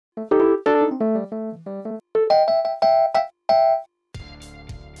Halo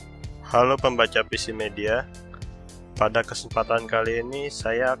pembaca PC Media, pada kesempatan kali ini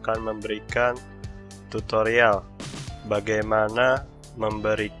saya akan memberikan tutorial bagaimana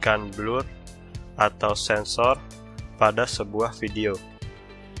memberikan blur atau sensor pada sebuah video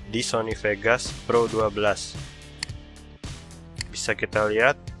di Sony Vegas Pro 12. Bisa kita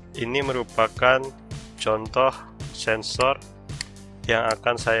lihat, ini merupakan contoh sensor yang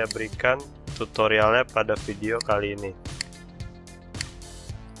akan saya berikan tutorialnya pada video kali ini.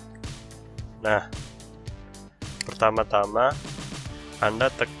 Nah, pertama-tama Anda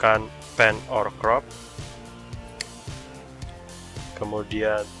tekan pan or crop,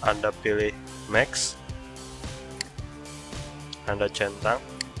 kemudian Anda pilih max, Anda centang,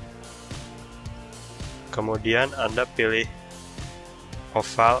 kemudian Anda pilih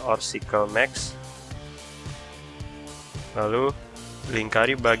oval or circle max, lalu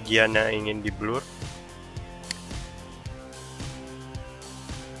lingkari bagian yang ingin di blur.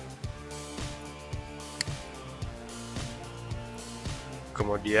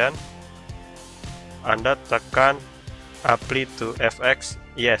 Kemudian Anda tekan apply to FX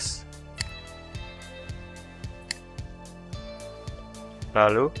yes.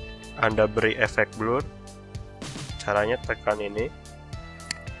 Lalu Anda beri efek blur. Caranya tekan ini.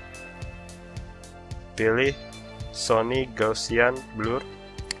 Pilih Sony Gaussian Blur.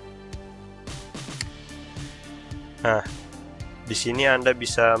 Nah, di sini Anda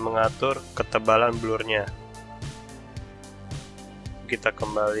bisa mengatur ketebalan blurnya. Kita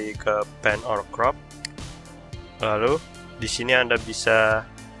kembali ke pan or crop. Lalu di sini Anda bisa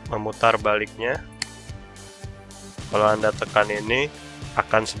memutar baliknya. Kalau Anda tekan ini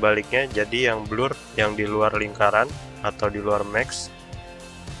akan sebaliknya, jadi yang blur yang di luar lingkaran atau di luar max.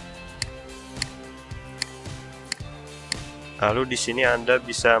 Lalu di sini Anda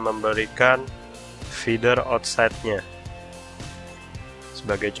bisa memberikan feeder outside-nya.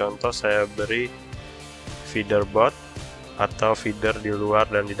 Sebagai contoh saya beri feeder both atau feeder di luar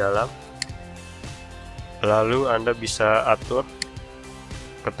dan di dalam. Lalu Anda bisa atur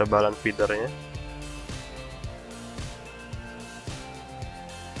ketebalan feedernya.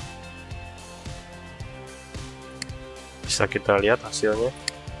 Bisa kita lihat hasilnya.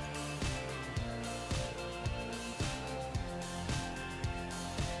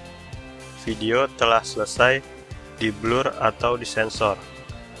 Video telah selesai di blur atau di sensor.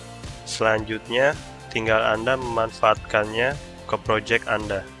 Selanjutnya tinggal Anda memanfaatkannya ke project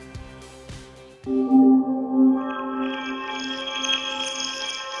Anda.